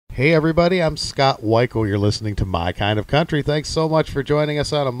Hey everybody, I'm Scott Weichel. You're listening to My Kind of Country. Thanks so much for joining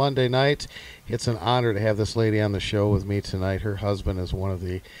us on a Monday night. It's an honor to have this lady on the show with me tonight. Her husband is one of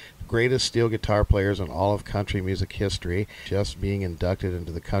the greatest steel guitar players in all of country music history, just being inducted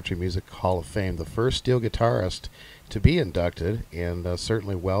into the Country Music Hall of Fame. The first steel guitarist to be inducted, and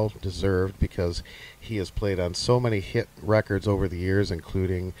certainly well deserved because he has played on so many hit records over the years,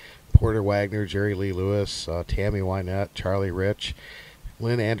 including Porter Wagoner, Jerry Lee Lewis, Tammy Wynette, Charlie Rich,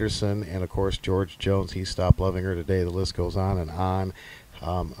 Lynn Anderson, and of course George Jones. He stopped loving her today. The list goes on and on.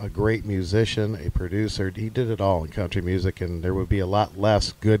 A great musician, a producer. He did it all in country music, and there would be a lot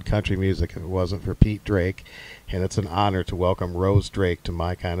less good country music if it wasn't for Pete Drake. And it's an honor to welcome Rose Drake to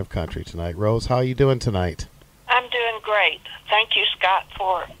My Kind of Country tonight. Rose, how are you doing tonight? I'm doing great. Thank you, Scott,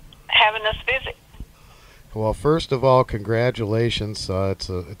 for having us visit. Well, first of all, congratulations. It's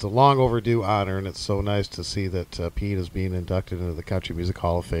a long overdue honor, and it's so nice to see that Pete is being inducted into the Country Music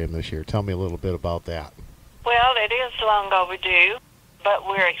Hall of Fame this year. Tell me a little bit about that. Well, it is long overdue, but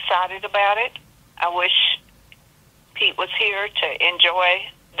we're excited about it. I wish Pete was here to enjoy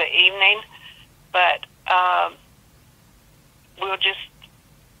the evening, but we'll just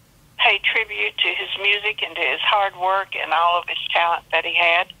pay tribute to his music and to his hard work and all of his talent that he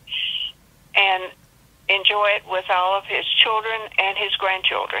had, and enjoy it with all of his children and his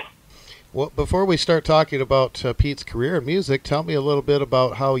grandchildren. Well, before we start talking about Pete's career in music, tell me a little bit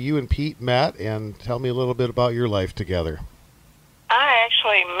about how you and Pete met, and tell me a little bit about your life together. I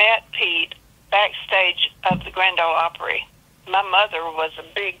actually met Pete backstage of the Grand Ole Opry. My mother was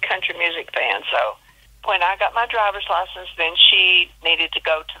a big country music fan, so when I got my driver's license, then she needed to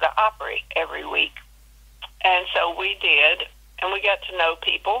go to the Opry every week. And so we did, and we got to know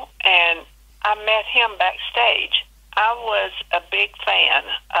people, and I met him backstage. I was a big fan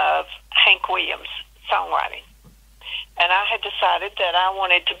of Hank Williams' songwriting, and I had decided that I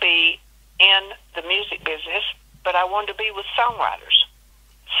wanted to be in the music business, but I wanted to be with songwriters.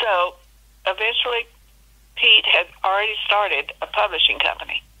 So eventually, Pete had already started a publishing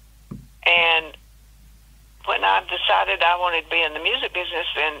company, and when I decided I wanted to be in the music business,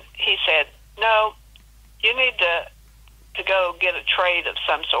 then he said, no, you need to go get a trade of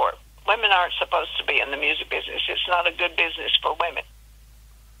some sort. Women aren't supposed to be in the music business. It's not a good business for women.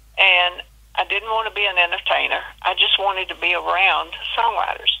 And I didn't want to be an entertainer. I just wanted to be around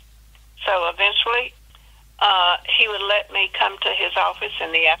songwriters. So eventually, he would let me come to his office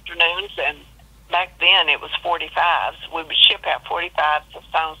in the afternoons, and back then it was 45s. We would ship out 45s of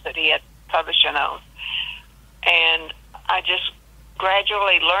songs that he had published and owned. And I just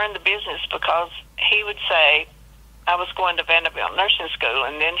gradually learned the business because he would say, I was going to Vanderbilt Nursing School,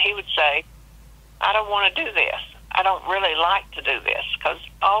 and then he would say, I don't want to do this. I don't really like to do this, because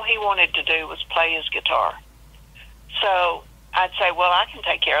all he wanted to do was play his guitar. So I'd say, well, I can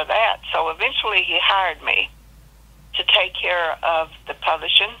take care of that. So eventually he hired me to take care of the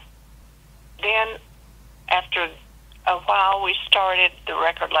publishing. Then after a while, we started the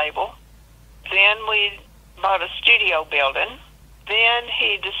record label. Then we bought a studio building. Then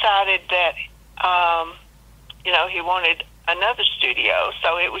he decided that he wanted another studio,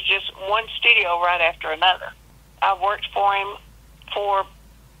 so it was just one studio right after another. I worked for him for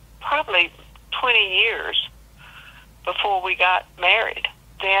probably 20 years before we got married.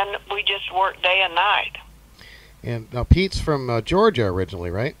 Then we just worked day and night. And now Pete's from Georgia originally,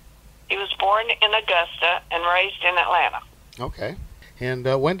 right? He was born in Augusta and raised in Atlanta. Okay.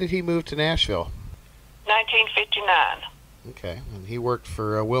 And when did he move to Nashville? 1959. Okay, and he worked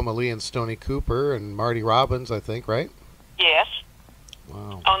for Wilma Lee and Stoney Cooper and Marty Robbins, I think, right? Yes.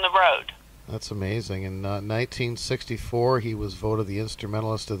 Wow. On the road. That's amazing. In 1964, he was voted the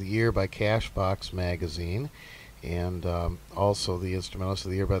Instrumentalist of the Year by Cashbox Magazine, and also the Instrumentalist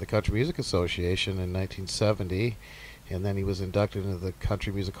of the Year by the Country Music Association in 1970. And then he was inducted into the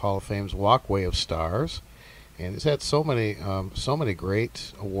Country Music Hall of Fame's Walkway of Stars. And he's had so many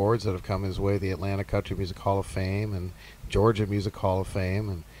great awards that have come his way: the Atlanta Country Music Hall of Fame and Georgia Music Hall of Fame,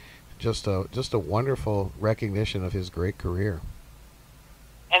 and just a wonderful recognition of his great career.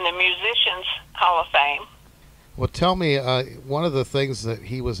 And the Musicians Hall of Fame. Well, tell me, one of the things that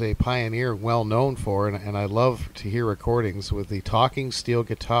he was a pioneer, well known for, and I love to hear recordings with the talking steel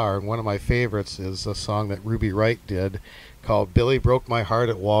guitar. And one of my favorites is a song that Ruby Wright did called "Billy Broke My Heart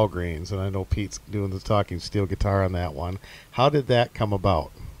at Walgreens," and I know Pete's doing the talking steel guitar on that one. How did that come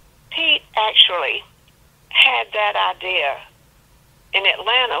about? Pete actually had that idea in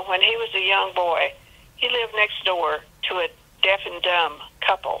Atlanta when he was a young boy. He lived next door to a deaf and dumb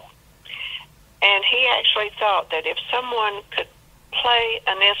couple. And he actually thought that if someone could play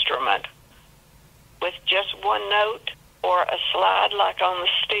an instrument with just one note, or a slide like on the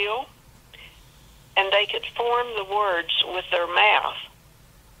steel, and they could form the words with their mouth.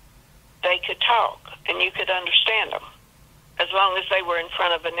 They could talk, and you could understand them, as long as they were in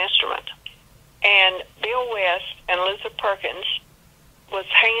front of an instrument. And Bill West and Luther Perkins was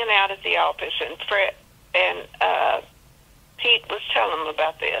hanging out at the office, and Pete was telling them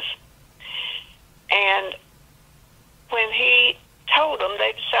about this. And when he told them,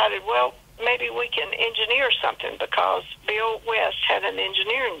 they decided, well, maybe we can engineer something, because Bill West had an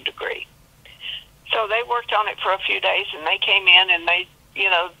engineering degree. So they worked on it for a few days, and they came in and they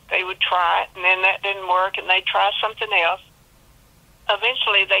would try it, and then that didn't work, and they'd try something else.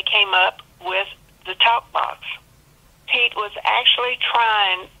 Eventually, they came up with the talk box. Pete was actually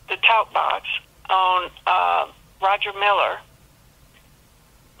trying the talk box on Roger Miller,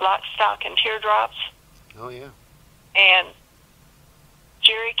 Lock, Stock, and Teardrops. Oh, yeah. And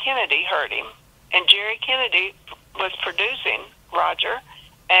Jerry Kennedy heard him, and Jerry Kennedy was producing Roger,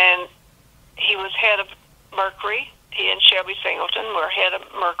 and he was head of Mercury. He and Shelby Singleton were head of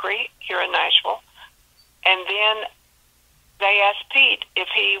Mercury here in Nashville. And then they asked Pete if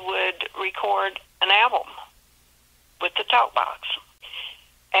he would record an album with the talk box.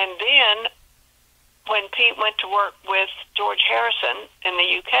 And then when Pete went to work with George Harrison in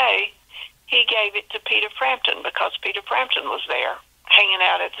the UK, he gave it to Peter Frampton, because Peter Frampton was there hanging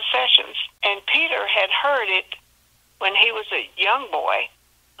out at the sessions. And Peter had heard it when he was a young boy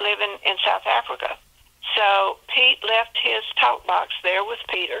living in South Africa. So Pete left his talk box there with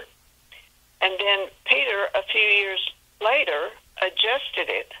Peter, and then Peter, a few years later, adjusted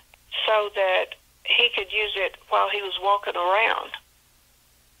it so that he could use it while he was walking around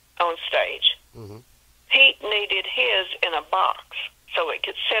on stage. Mm-hmm. Pete needed his in a box so it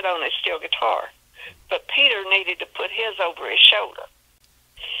could sit on his steel guitar, but Peter needed to put his over his shoulder.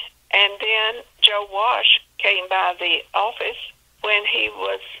 And then Joe Wash came by the office when he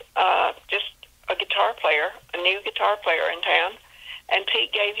was just a guitar player, a new guitar player in town, and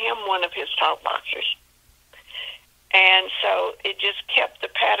Pete gave him one of his talk boxes. And so it just kept the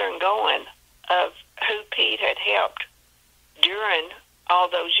pattern going of who Pete had helped during all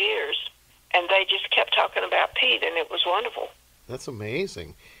those years, and they just kept talking about Pete, and it was wonderful. That's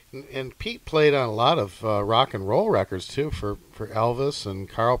amazing. And Pete played on a lot of rock and roll records, too, for Elvis and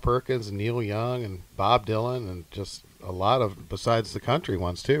Carl Perkins and Neil Young and Bob Dylan, and just a lot of, besides the country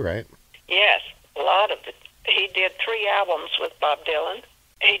ones, too, right? Yes, a lot of it. He did 3 albums with Bob Dylan.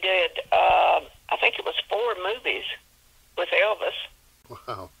 He did, I think it was 4 movies with Elvis.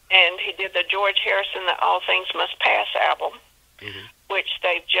 Wow. And he did the George Harrison, the All Things Must Pass album, Mm-hmm. which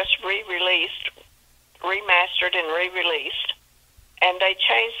they've just remastered and re-released. And they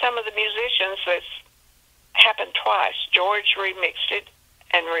changed some of the musicians. That's happened twice. George remixed it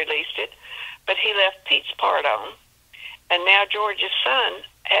and released it, but he left Pete's part on. And now George's son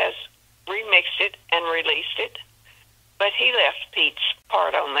has remixed it and released it, but he left Pete's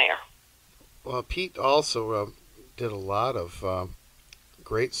part on there. Well, Pete also did a lot of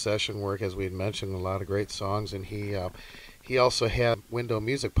great session work, as we had mentioned, a lot of great songs, and he also had Window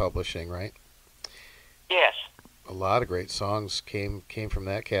Music Publishing, right? Yes. A lot of great songs came from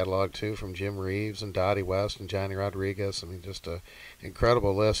that catalog, too, from Jim Reeves and Dottie West and Johnny Rodriguez. I mean, just an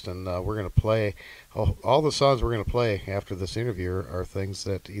incredible list, and we're going to play, all the songs we're going to play after this interview are things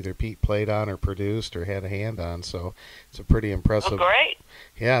that either Pete played on or produced or had a hand on, so it's a pretty impressive. Oh, great.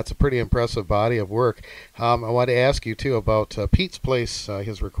 Yeah, it's a pretty impressive body of work. I want to ask you, too, about Pete's Place,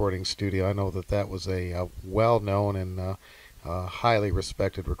 his recording studio. I know that was a well-known and highly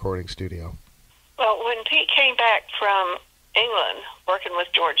respected recording studio. Well, when Pete came back from England working with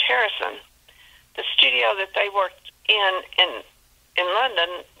George Harrison, the studio that they worked in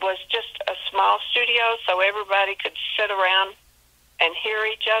London was just a small studio, so everybody could sit around and hear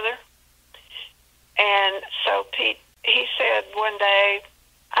each other. And so Pete, he said one day,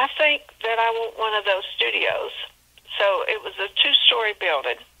 I think that I want one of those studios. So it was a 2-story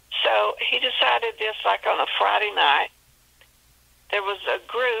building. So he decided this like on a Friday night. There was a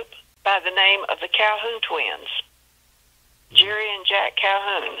group by the name of the Calhoun twins, Jerry and Jack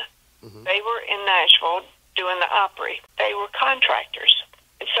Calhoun. Mm-hmm. They were in Nashville doing the Opry. They were contractors.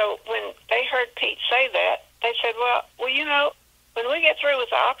 And so when they heard Pete say that, they said, well, you know, when we get through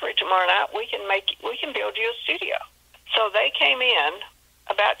with the Opry tomorrow night, we can build you a studio. So they came in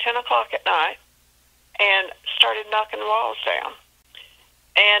about 10 o'clock at night and started knocking walls down.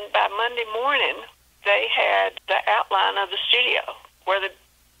 And by Monday morning, they had the outline of the studio, where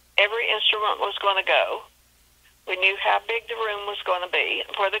every instrument was going to go. We knew how big the room was going to be,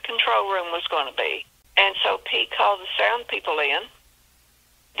 where the control room was going to be. And so Pete called the sound people in.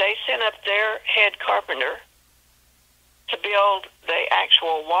 They sent up their head carpenter, to build the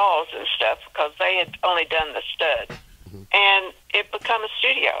actual walls and stuff because they had only done the stud. And it became a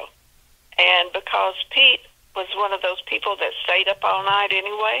studio. And because Pete was one of those people that stayed up all night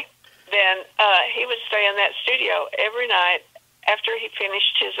anyway, then he would stay in that studio every night after he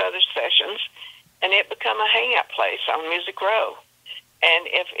finished his other sessions, and it became a hangout place on Music Row. And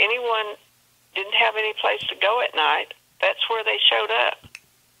if anyone didn't have any place to go at night, that's where they showed up.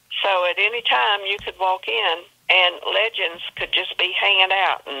 So at any time you could walk in, and legends could just be hanging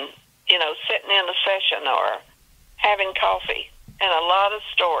out and, you know, sitting in a session or having coffee, and a lot of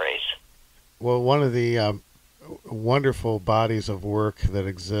stories. Well, one of the wonderful bodies of work that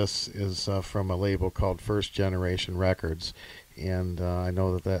exists is from a label called First Generation Records. And I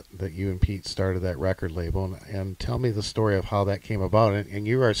know that you and Pete started that record label. And tell me the story of how that came about. And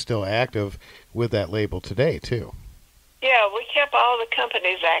you are still active with that label today, too. Yeah, we kept all the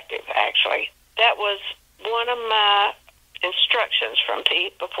companies active, actually. That was one of my instructions from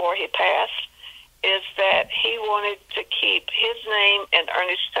Pete before he passed, is that he wanted to keep his name and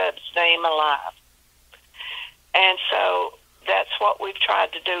Ernest Tubbs' name alive. And so that's what we've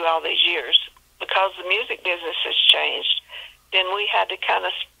tried to do all these years. Because the music business has changed, then we had to kind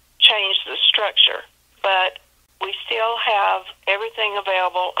of change the structure. But we still have everything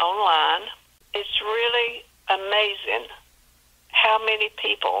available online. It's really amazing how many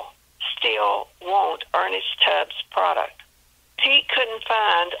people still want Ernest Tubbs' product. Pete couldn't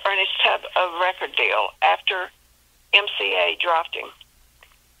find Ernest Tubbs a record deal after MCA dropped him.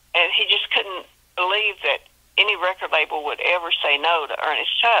 And he just couldn't believe that any record label would ever say no to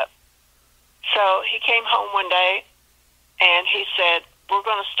Ernest Tubbs. So he came home one day and he said, we're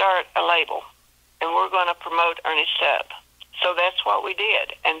going to start a label and we're going to promote Ernest Tubbs. So that's what we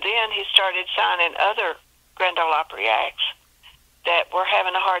did. And then he started signing other Grand Ole Opry acts that were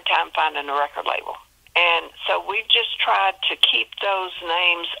having a hard time finding a record label. And so we've just tried to keep those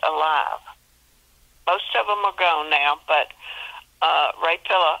names alive. Most of them are gone now, but Ray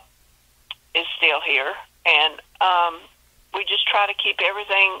Pilla is still here. And we just try to keep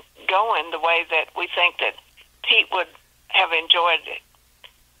everything going the way that we think that Pete would have enjoyed it.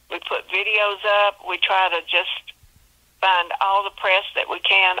 We put videos up. We try to just find all the press that we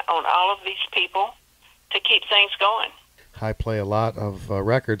can on all of these people to keep things going. I play a lot of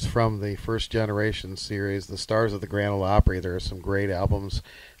records from the First Generation series, The Stars of the Grand Ole Opry. There are some great albums.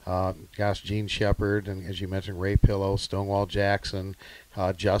 Gene Shepard, and as you mentioned, Ray Pilla, Stonewall Jackson,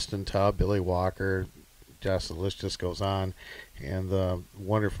 Justin Tubb, Billy Walker. Just the list just goes on, and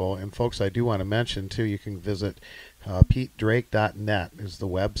wonderful. And folks, I do want to mention too, you can visit PeteDrake.net is the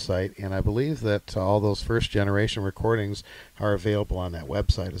website, and I believe that all those First Generation recordings are available on that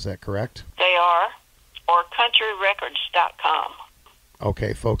website. Is that correct? They are, or CountryRecords.com.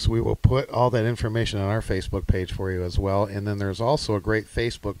 Okay, folks, we will put all that information on our Facebook page for you as well. And then there's also a great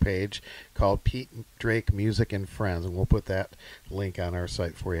Facebook page called Pete Drake Music and Friends, and we'll put that link on our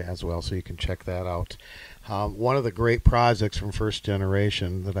site for you as well, so you can check that out. One of the great projects from First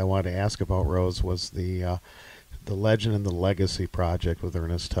Generation that I wanted to ask about, Rose, was the Legend and the Legacy project with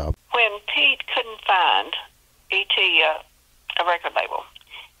Ernest Tubb. When Pete couldn't find E.T. A record label,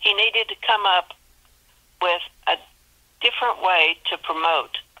 he needed to come up with a different way to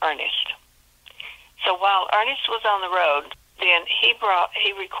promote Ernest. So while Ernest was on the road, then he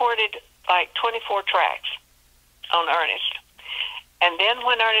recorded like 24 tracks on Ernest. And then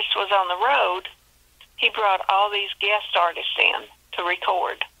when Ernest was on the road, he brought all these guest artists in to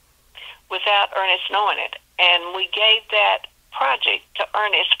record without Ernest knowing it. And we gave that project to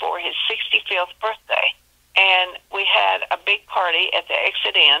Ernest for his 65th birthday. And we had a big party at the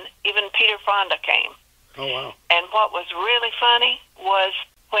Exit Inn. Even Peter Fonda came. Oh, wow. And what was really funny was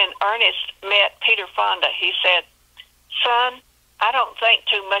when Ernest met Peter Fonda, he said, "Son, I don't think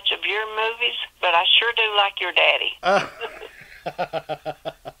too much of your movies, but I sure do like your daddy."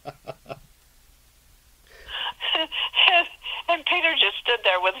 And Peter just stood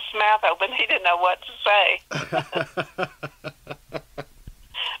there with his mouth open. He didn't know what to say.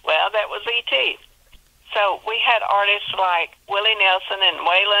 Well, that was E.T. So we had artists like Willie Nelson and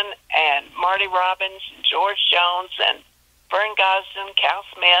Waylon and Marty Robbins and George Jones and Vern Gosdin, Cal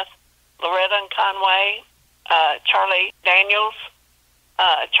Smith, Loretta and Conway, Charlie Daniels,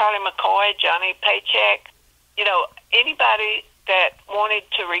 Charlie McCoy, Johnny Paycheck. You know, anybody that wanted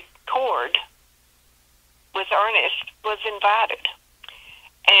to record with Ernest was invited.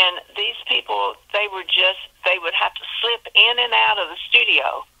 And these people, they would have to slip in and out of the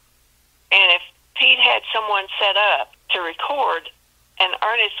studio. And if Pete had someone set up to record, and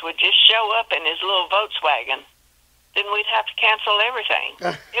Ernest would just show up in his little Volkswagen, then we'd have to cancel everything.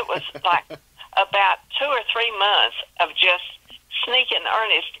 It was like about 2 or 3 months of just sneaking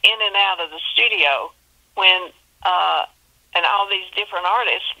Ernest in and out of the studio when and all these different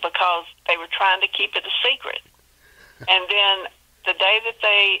artists, because they were trying to keep it a secret. And then the day that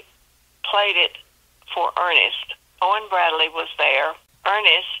they played it for Ernest, Owen Bradley was there.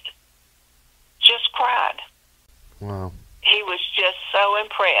 Ernest just cried. Wow. He was just so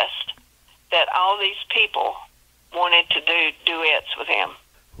impressed that all these people wanted to do duets with him.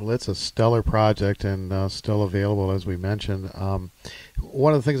 Well, it's a stellar project and still available, as we mentioned.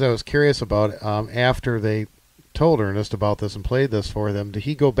 One of the things I was curious about, after they told Ernest about this and played this for them, did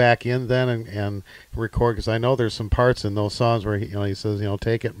he go back in then and record? Because I know there's some parts in those songs where he says,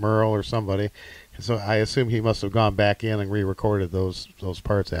 take it, Merle, or somebody. So I assume he must have gone back in and re-recorded those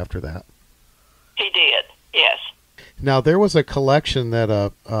parts after that. He did, yes. Now, there was a collection that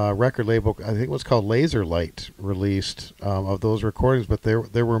a record label, I think it was called Laserlight, released of those recordings, but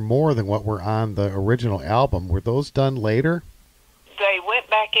there were more than what were on the original album. Were those done later? They went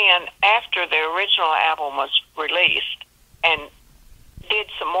back in after the original album was released and did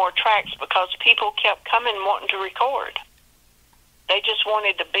some more tracks because people kept coming wanting to record. They just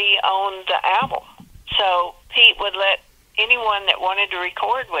wanted to be on the album. So Pete would let anyone that wanted to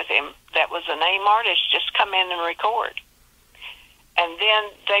record with him that was a name artist just come in and record. And then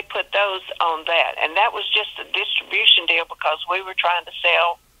they put those on that. And that was just a distribution deal because we were trying to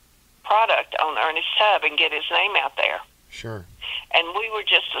sell product on Ernest Tubb and get his name out there. Sure. And we were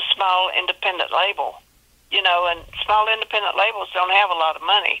just a small independent label, and small independent labels don't have a lot of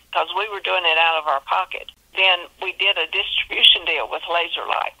money because we were doing it out of our pocket. Then we did a distribution deal with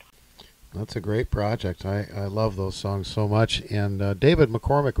Laserlight. That's a great project. I love those songs so much. And David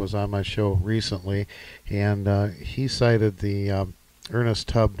McCormick was on my show recently, and he cited the Ernest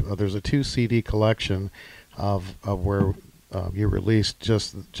Tubb. There's a 2 CD collection of where you released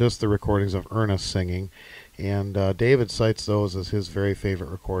just the recordings of Ernest singing. And David cites those as his very favorite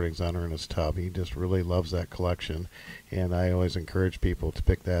recordings on Ernest Tubb. He just really loves that collection, and I always encourage people to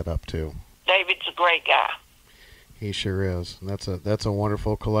pick that up too. David's a great guy. He sure is. And that's a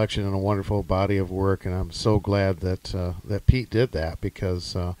wonderful collection and a wonderful body of work, and I'm so glad that Pete did that,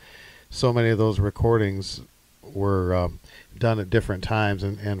 because so many of those recordings were done at different times,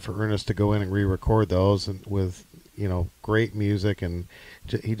 and for Ernest to go in and re-record those and with great music, and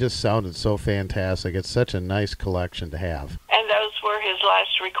he just sounded so fantastic. It's such a nice collection to have. And those were his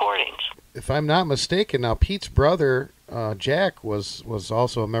last recordings. If I'm not mistaken, now Pete's brother, Jack, was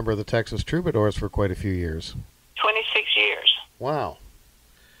also a member of the Texas Troubadours for quite a few years. 26 years. Wow.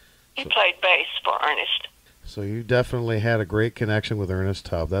 He played bass for Ernest. So you definitely had a great connection with Ernest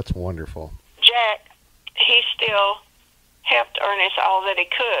Tubb. That's wonderful. Jack, he still helped Ernest all that he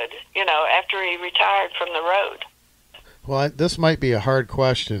could, after he retired from the road. Well, this might be a hard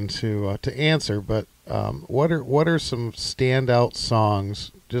question to answer, but what are some standout songs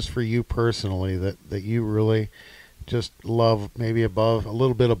just for you personally that you really just love, maybe a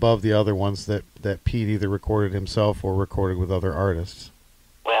little bit above the other ones that Pete either recorded himself or recorded with other artists?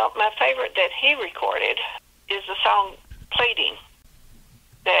 Well, my favorite that he recorded is the song Pleading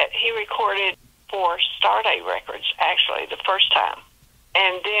that he recorded for Starday Records, actually, the first time.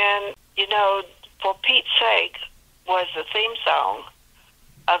 And then, For Pete's Sake was the theme song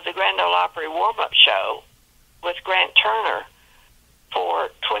of the Grand Ole Opry warm-up show with Grant Turner for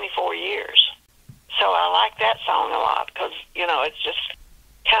 24 years. So I like that song a lot because, it's just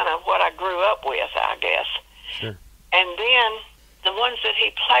kind of what I grew up with, I guess. Sure. And then the ones that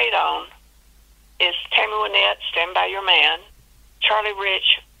he played on is Tammy Wynette, Stand By Your Man, Charlie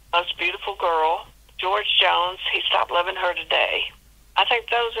Rich, Most Beautiful Girl, George Jones, He Stopped Loving Her Today. I think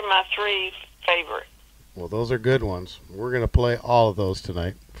those are my 3 favorite. Well, those are good ones. We're going to play all of those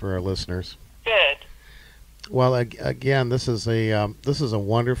tonight for our listeners. Good. Well, again, this is a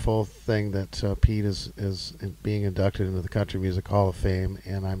wonderful thing that Pete is being inducted into the Country Music Hall of Fame,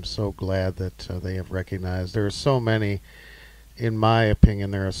 and I'm so glad that they have recognized. There are so many, in my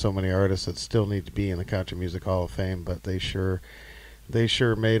opinion, there are so many artists that still need to be in the Country Music Hall of Fame, but they sure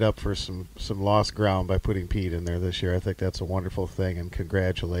made up for some lost ground by putting Pete in there this year. I think that's a wonderful thing, and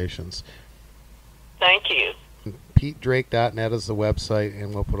congratulations. Thank you. PeteDrake.net is the website,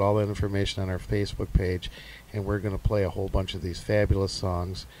 and we'll put all that information on our Facebook page. And we're going to play a whole bunch of these fabulous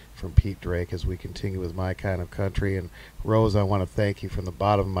songs from Pete Drake as we continue with My Kind of Country. And Rose, I want to thank you from the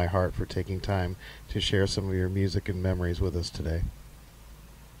bottom of my heart for taking time to share some of your music and memories with us today.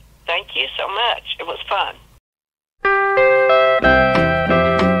 Thank you so much. It was fun.